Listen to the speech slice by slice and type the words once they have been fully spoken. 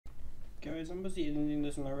Guys, I'm busy editing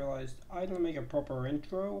this and I realized I didn't make a proper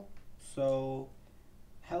intro. So,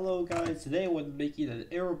 hello guys, today we're making an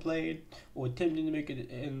aeroplane, or attempting to make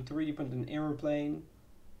it in 3D print an aeroplane.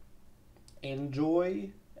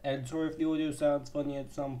 Enjoy, and sorry if the audio sounds funny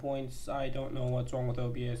at some points. I don't know what's wrong with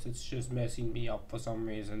OBS, it's just messing me up for some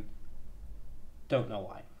reason. Don't know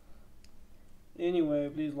why. Anyway,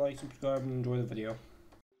 please like, subscribe, and enjoy the video.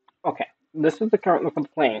 Okay, this is the current look of the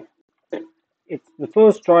plane. It's the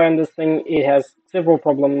first try on this thing. It has several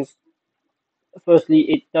problems. Firstly,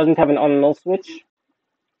 it doesn't have an on and off switch.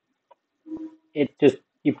 It just,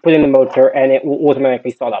 you put in the motor and it will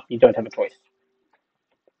automatically start up. You don't have a choice.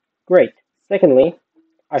 Great. Secondly,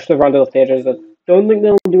 I should have run those edges. I don't think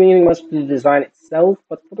they'll do anything much to the design itself,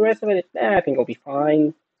 but for the rest of it, I think it'll be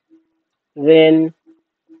fine. Then,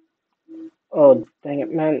 oh dang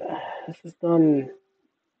it, man, this is done.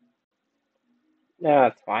 Nah,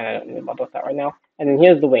 it's fine. I don't need to bother with that right now. And then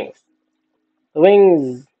here's the wings. The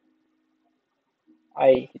wings,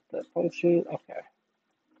 I hit the function.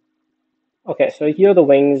 Okay, so here are the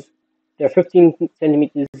wings. They're 15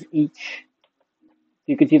 centimeters each.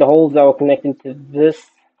 You can see the holes that will connect into this.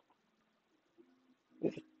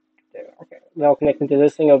 Okay, they'll connect into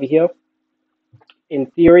this thing over here. In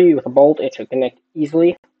theory, with a bolt, it should connect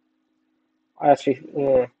easily. I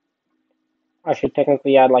should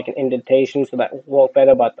technically add like an indentation so that will work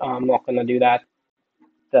better, but I'm not going to do that.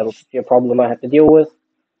 That'll just be a problem I have to deal with.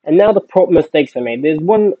 And now the mistakes I made. There's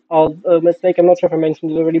one mistake, I'm not sure if I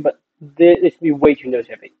mentioned it already, but it's be way too nose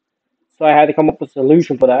heavy. So I had to come up with a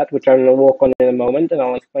solution for that, which I'm going to work on in a moment, and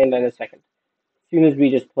I'll explain that in a second. As soon as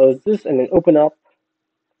we just close this and then open up,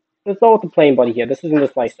 let's start with the plane body here. This isn't the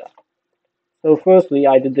slicer. So firstly,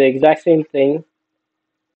 I did the exact same thing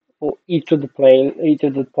for each of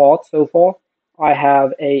the parts so far. I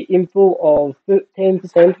have a infill of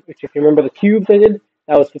 10%, which if you remember the cubes I did,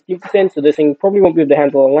 that was 15%, so this thing probably won't be able to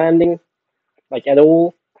handle a landing, like at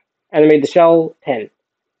all. And I made the shell 10.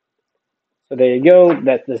 So there you go,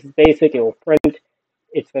 this is basic, it will print.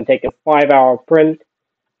 It's going to take a 5-hour print.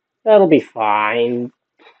 That'll be fine.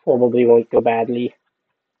 Probably won't go badly.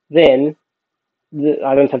 Then,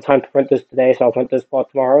 I don't have time to print this today, so I'll print this part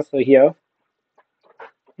tomorrow. So here,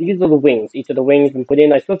 these are the wings. Each of the wings been put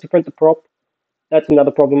in. I still have to print the prop. That's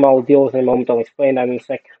another problem I'll deal with in a moment. I'll explain that in a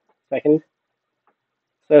second.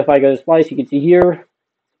 So if I go to splice, you can see here,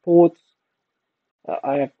 supports.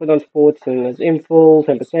 I have put on supports and there's infill,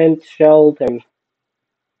 10%, shell, 10.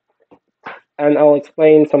 And I'll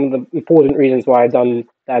explain some of the important reasons why I've done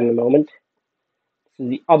that in a moment. This is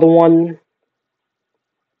the other one,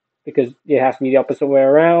 because it has to be the opposite way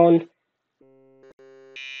around.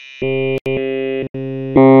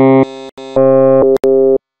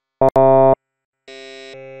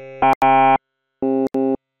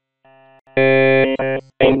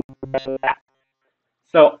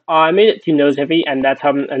 So I made it too nose heavy, and this is how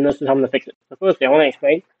I'm gonna fix it. So firstly, I want to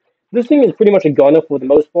explain. This thing is pretty much a goner for the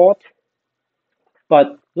most part,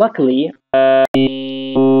 but luckily, 10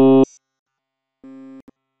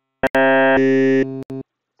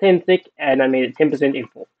 thick, and I made it 10%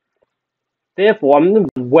 infill. Therefore, I'm going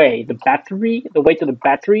to weigh the weight of the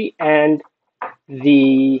battery and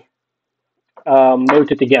the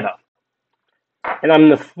motor together. And I'm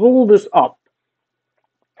going to fill this up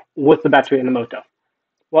with the battery and the motor.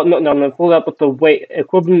 Well, no, I'm going to fill it up with the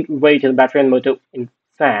equivalent weight of the battery and the motor in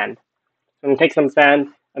sand. So I'm going to take some sand,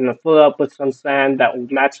 I'm going to fill it up with some sand that will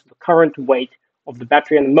match the current weight of the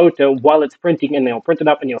battery and the motor while it's printing, and then I'll print it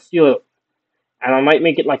up and you'll seal it. And I might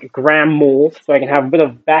make it like a gram more so I can have a bit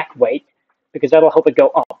of back weight, because that'll help it go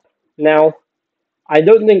up. Now, I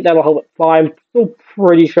don't think that'll help it fly. I'm still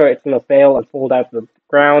pretty sure it's going to fail and fall down to the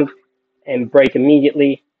ground and break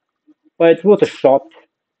immediately. But it's worth a shot.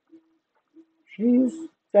 Jeez.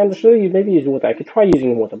 Sam, to show you, maybe use water. I could try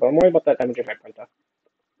using water, but I'm worried about that damaging my printer.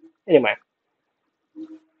 Anyway.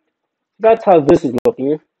 That's how this is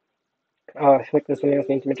looking. I think there's something else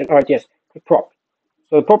I need to mention. Alright, yes. The prop.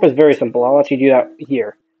 So the prop is very simple. I'll actually do that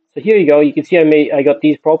here. So here you go. You can see I got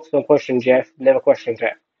these props. Don't question Jeff. Never question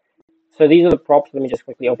Jeff. So these are the props. Let me just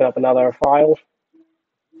quickly open up another file.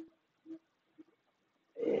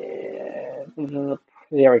 There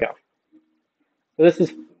we go. So this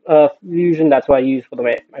is Fusion. That's what I use for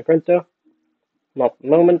my printer. Not the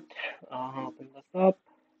moment. I'll open this up.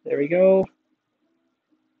 There we go.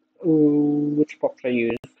 Ooh, which prop should I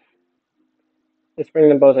use? Let's bring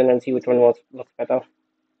them both in and see which one looks better.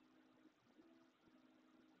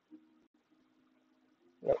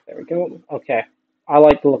 Oh, there we go. Okay. I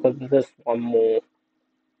like the look of this one more.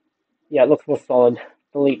 Yeah, it looks more solid.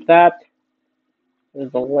 Delete that.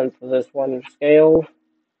 There's the length of this one scale.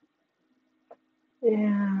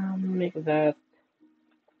 Yeah, make that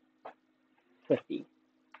 50.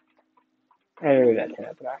 And remove that 10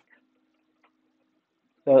 at the back.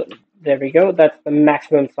 So there we go. That's the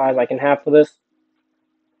maximum size I can have for this.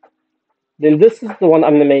 Then this is the one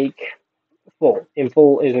I'm going to make full. In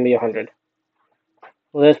full is going to be 100.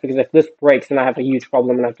 For this, because if this breaks, then I have a huge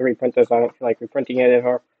problem and I have to reprint this. I don't feel like reprinting it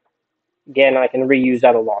ever. Again, I can reuse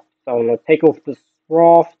that a lot. So I'm going to take off this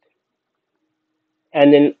raft.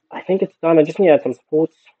 And then I think it's done. I just need to add some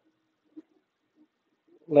supports.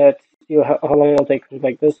 Let's see how long it'll take to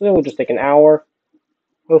make this. It will just take an hour.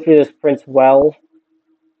 Hopefully this prints well.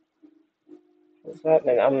 What's that?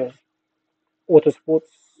 And I'm going to auto supports.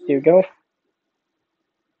 Here we go.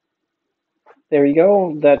 There we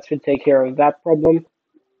go. That should take care of that problem.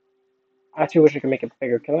 I actually wish I could make it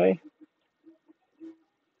bigger. Can I?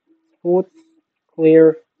 Supports.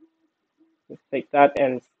 Clear. Let's take that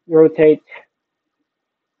and rotate.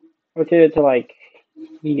 Rotate it to like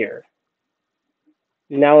here.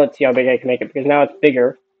 Now let's see how big I can make it, because now it's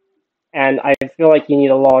bigger. And I feel like you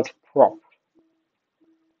need a large prop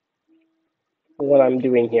for what I'm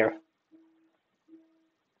doing here.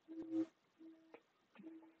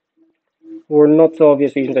 For not so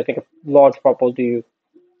obvious reasons, I think a large prop will do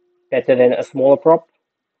better than a smaller prop.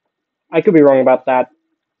 I could be wrong about that.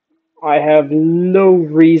 I have no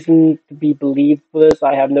reason to be believed for this.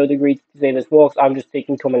 I have no degree to say this works. I'm just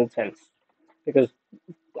taking common sense. Because,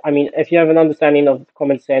 I mean, if you have an understanding of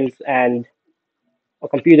common sense and a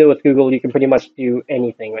computer with Google, you can pretty much do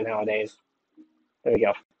anything nowadays. There we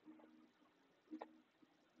go.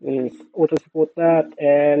 Let's auto support that,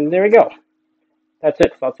 and there we go. That's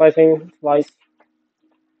it. Start slicing, slice.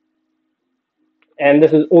 And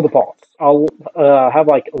this is all the parts. I'll have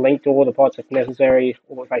like a link to all the parts if necessary,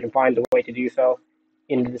 or if I can find a way to do so,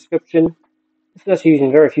 in the description. This is just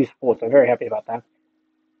using very few supports. I'm very happy about that.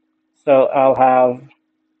 So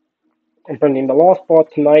I'm printing the last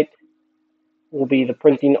part tonight. Will be the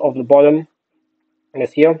printing of the bottom. And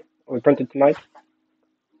it's here. We printed tonight.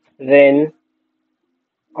 Then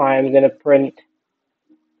I'm going to print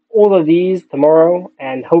all of these tomorrow,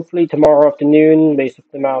 and hopefully tomorrow afternoon, based on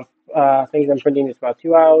the amount of things I'm printing, it's about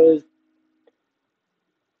 2 hours.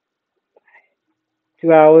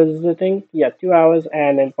 2 hours, I think. Yeah, 2 hours,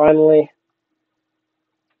 and then finally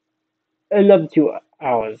another 2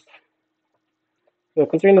 hours. So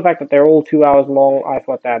considering the fact that they're all 2 hours long, I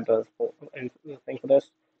thought that the thing for this.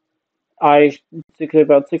 I took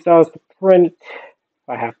about 6 hours to print. If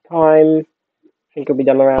I have time, I think it'll be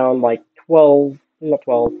done around like 2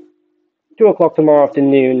 o'clock tomorrow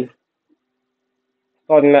afternoon,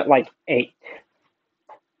 starting at like 8.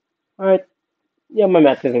 Alright, yeah, my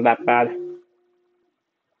math isn't that bad.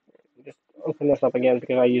 Just open this up again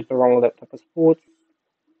because I used the wrong type of supports.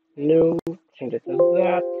 No, change it to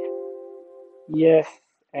that. Yes,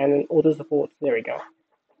 and then auto supports, there we go.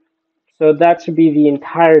 So that should be the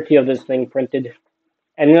entirety of this thing printed.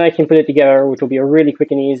 And then I can put it together, which will be a really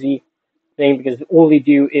quick and easy thing, because all you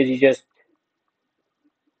do is you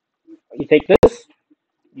take this,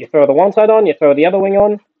 you throw the one side on, you throw the other wing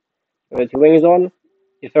on, throw the two wings on,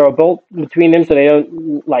 you throw a bolt between them so they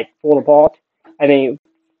don't like fall apart, and then you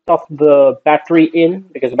stuff the battery in,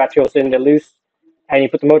 because the battery will sit in there loose, and you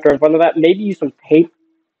put the motor in front of that. Maybe use some tape.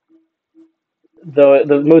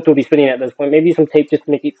 The motor will be spinning at this point. Maybe use some tape just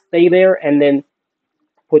to make it stay there, and then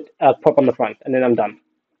put a prop on the front, and then I'm done.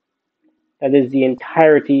 That is the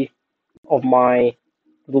entirety of my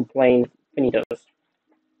little plane finitos.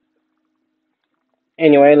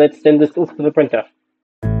 Anyway, let's send this off to the printer.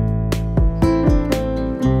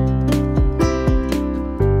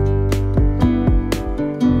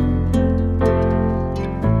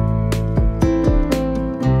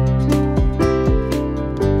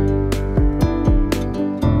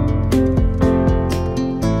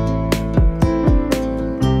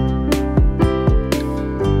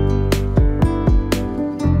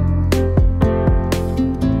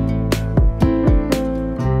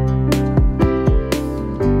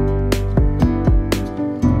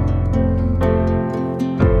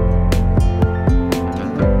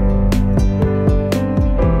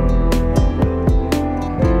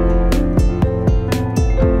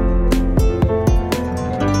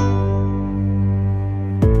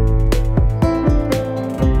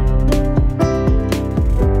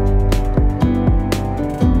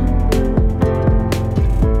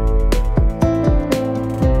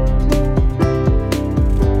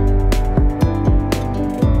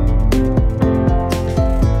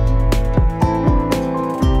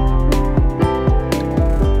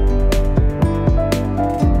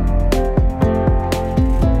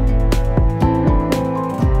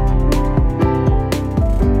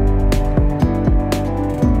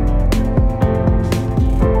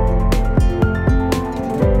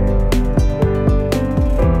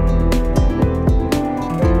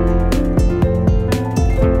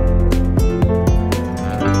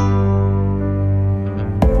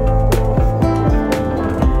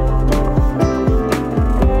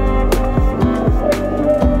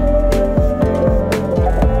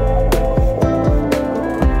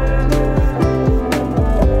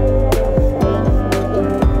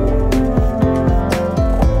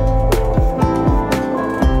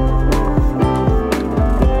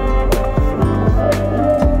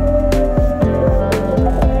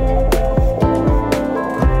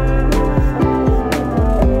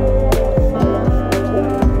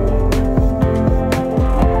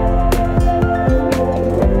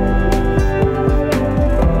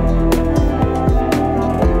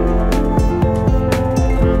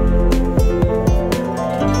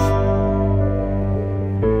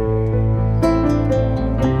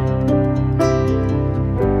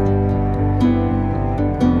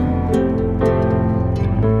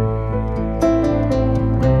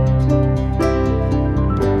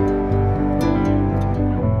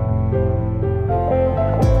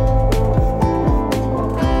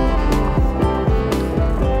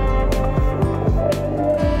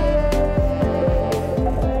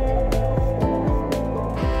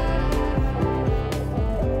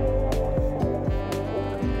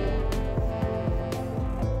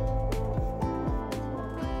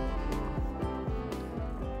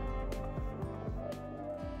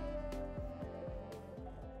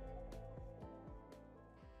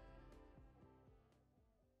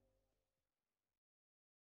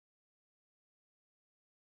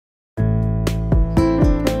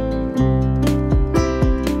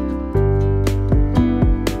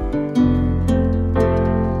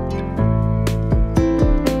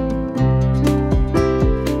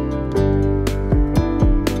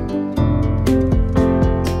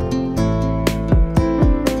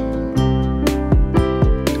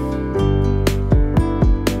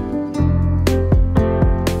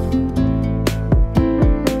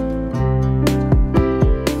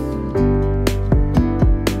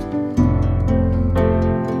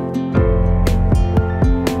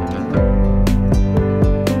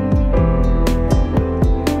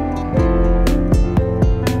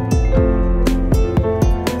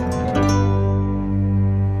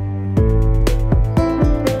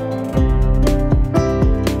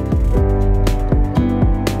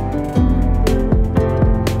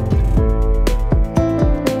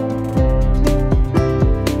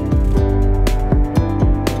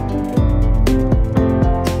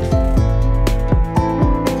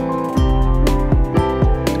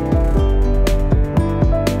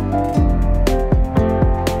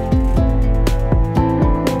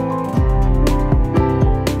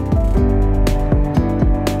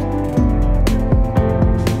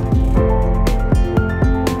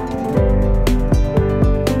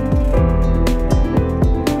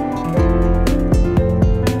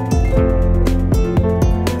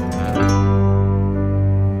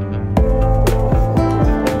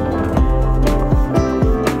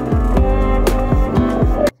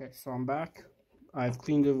 I've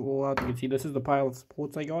cleaned it all out. You can see this is the pile of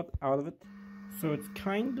supports I got out of it. So it's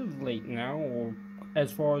kind of late now, or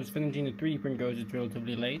as far as finishing the 3D print goes, it's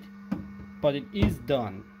relatively late. But it is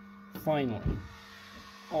done, finally.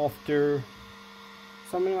 After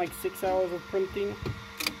something like 6 hours of printing.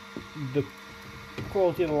 The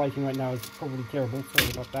quality of the lighting right now is probably terrible,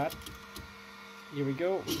 sorry about that. Here we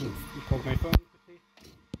go. Let's plug my phone quickly.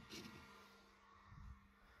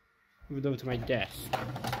 Move it over to my desk.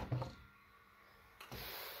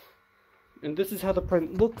 And this is how the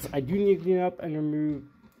print looks. I do need to clean up and remove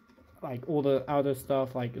like all the outer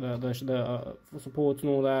stuff, like the supports and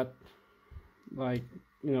all that. Like,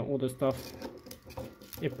 you know, all the stuff.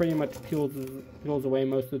 It pretty much peels away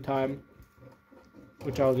most of the time,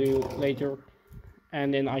 which I'll do later.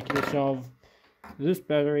 And then I can shove this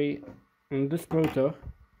battery and this motor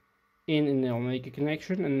in, and they'll make a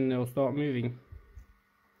connection and they'll start moving.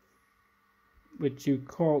 Which you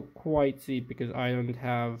can't quite see because I don't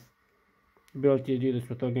have the ability to do this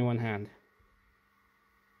with only one hand.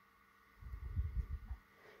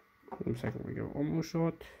 1 second, we go almost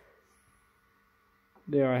short.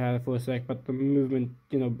 There I had it for a sec, but the movement,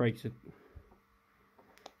 you know, breaks it.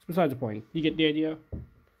 It's besides the point. You get the idea?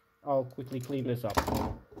 I'll quickly clean this up.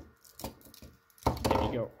 There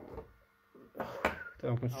you go. That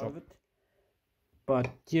almost dropped it. But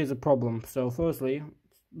here's a problem. So firstly,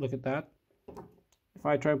 look at that. If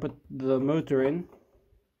I try and put the motor in,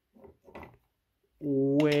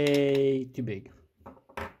 way too big.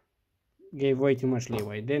 Gave way too much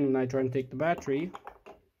leeway. Then I try and take the battery,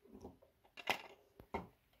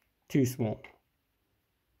 too small.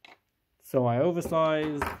 So I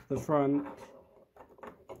oversized the front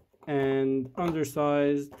and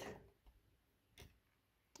undersized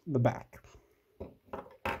the back.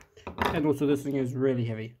 And also this thing is really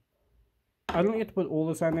heavy. I don't get to put all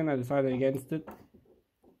the sand in, I decided against it.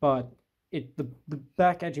 But the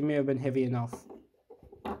back actually may have been heavy enough.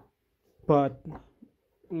 But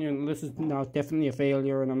you know, this is now definitely a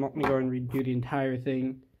failure, and I'm not going to go and redo the entire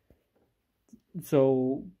thing.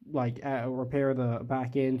 So, like, repair the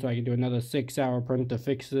back end so I can do another 6-hour print to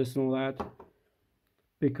fix this and all that.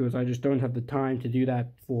 Because I just don't have the time to do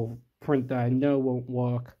that for print that I know won't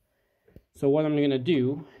work. So what I'm going to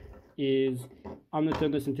do is I'm going to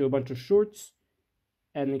turn this into a bunch of shorts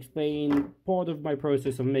and explain part of my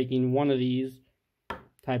process of making one of these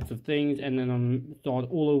types of things, and then I'm start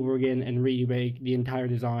all over again and remake the entire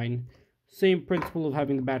design. Same principle of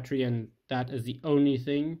having the battery and that is the only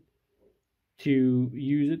thing to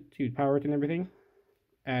use it, to power it and everything,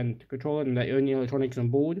 and to control it, and the only electronics on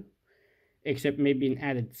board, except maybe an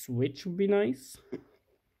added switch would be nice.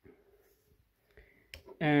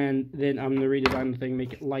 And then I'm going to redesign the thing,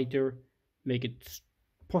 make it lighter, make it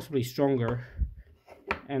possibly stronger,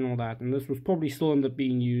 and all that. And this will probably still end up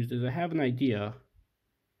being used, as I have an idea.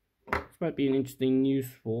 This might be an interesting,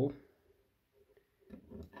 useful.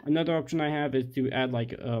 Another option I have is to add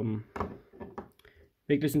like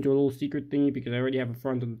make this into a little secret thingy, because I already have a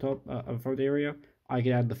front on the top, a front area. I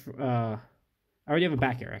could add the I already have a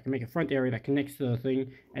back area. I can make a front area that connects to the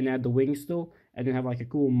thing and add the wings still, and then have like a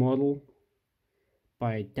cool model. But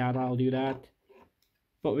I doubt I'll do that.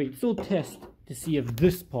 But we can still test to see if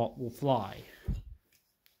this part will fly.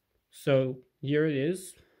 So here it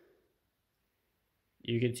is.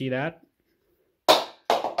 You can see that.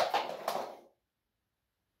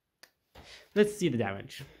 Let's see the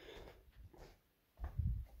damage.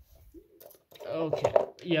 Okay,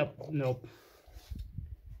 yep, nope.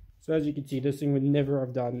 So as you can see, this thing would never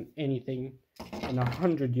have done anything in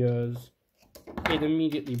 100 years. It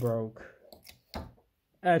immediately broke.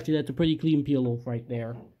 Actually, that's a pretty clean peel off right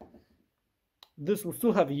there. This will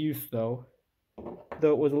still have a use though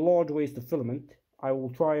it was a large waste of filament. I will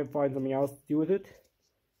try and find something else to do with it.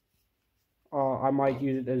 I might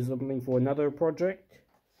use it as something for another project.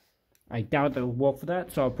 I doubt it will work for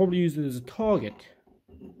that, so I'll probably use it as a target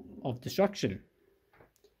of destruction.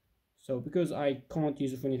 So because I can't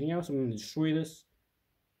use it for anything else, I'm going to destroy this.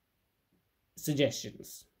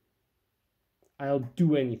 Suggestions. I'll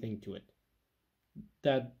do anything to it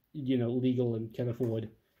that, you know, legal and can afford.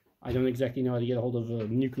 I don't exactly know how to get a hold of a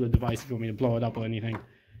nuclear device if you want me to blow it up or anything.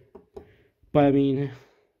 But I mean,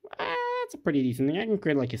 that's a pretty decent thing. I can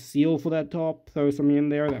create like a seal for that top, throw something in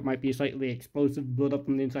there that might be slightly explosive, build up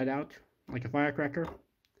from the inside out, like a firecracker.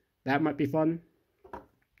 That might be fun.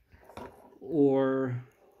 Or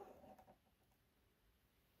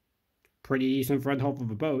pretty decent front half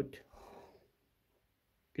of a boat.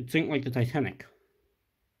 Could sink like the Titanic.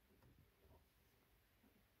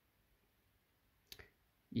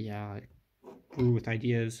 Yeah, I grew with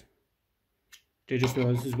ideas. I just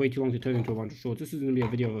realized this is way too long to turn into a bunch of shorts. This is going to be a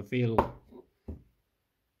video of a fail.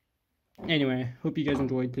 Anyway, hope you guys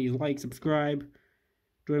enjoyed. Please like, subscribe,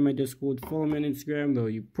 join my Discord, follow me on Instagram, though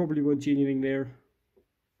you probably won't see anything there,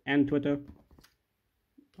 and Twitter.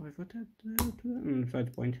 Oh, I put that Twitter? Besides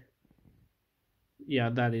the point. Yeah,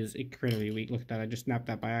 that is incredibly weak. Look at that, I just snapped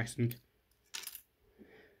that by accident.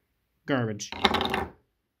 Garbage.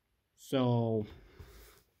 So,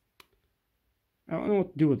 I don't know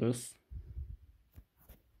what to do with this.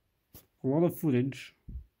 A lot of footage.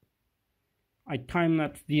 I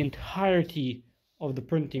time-lapsed the entirety of the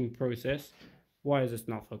printing process. Why is this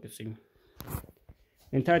not focusing?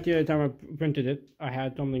 The entirety of the time I printed it, I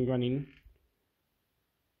had something running.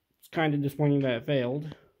 It's kind of disappointing that it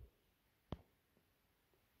failed.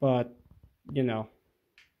 But, you know,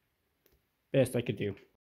 best I could do.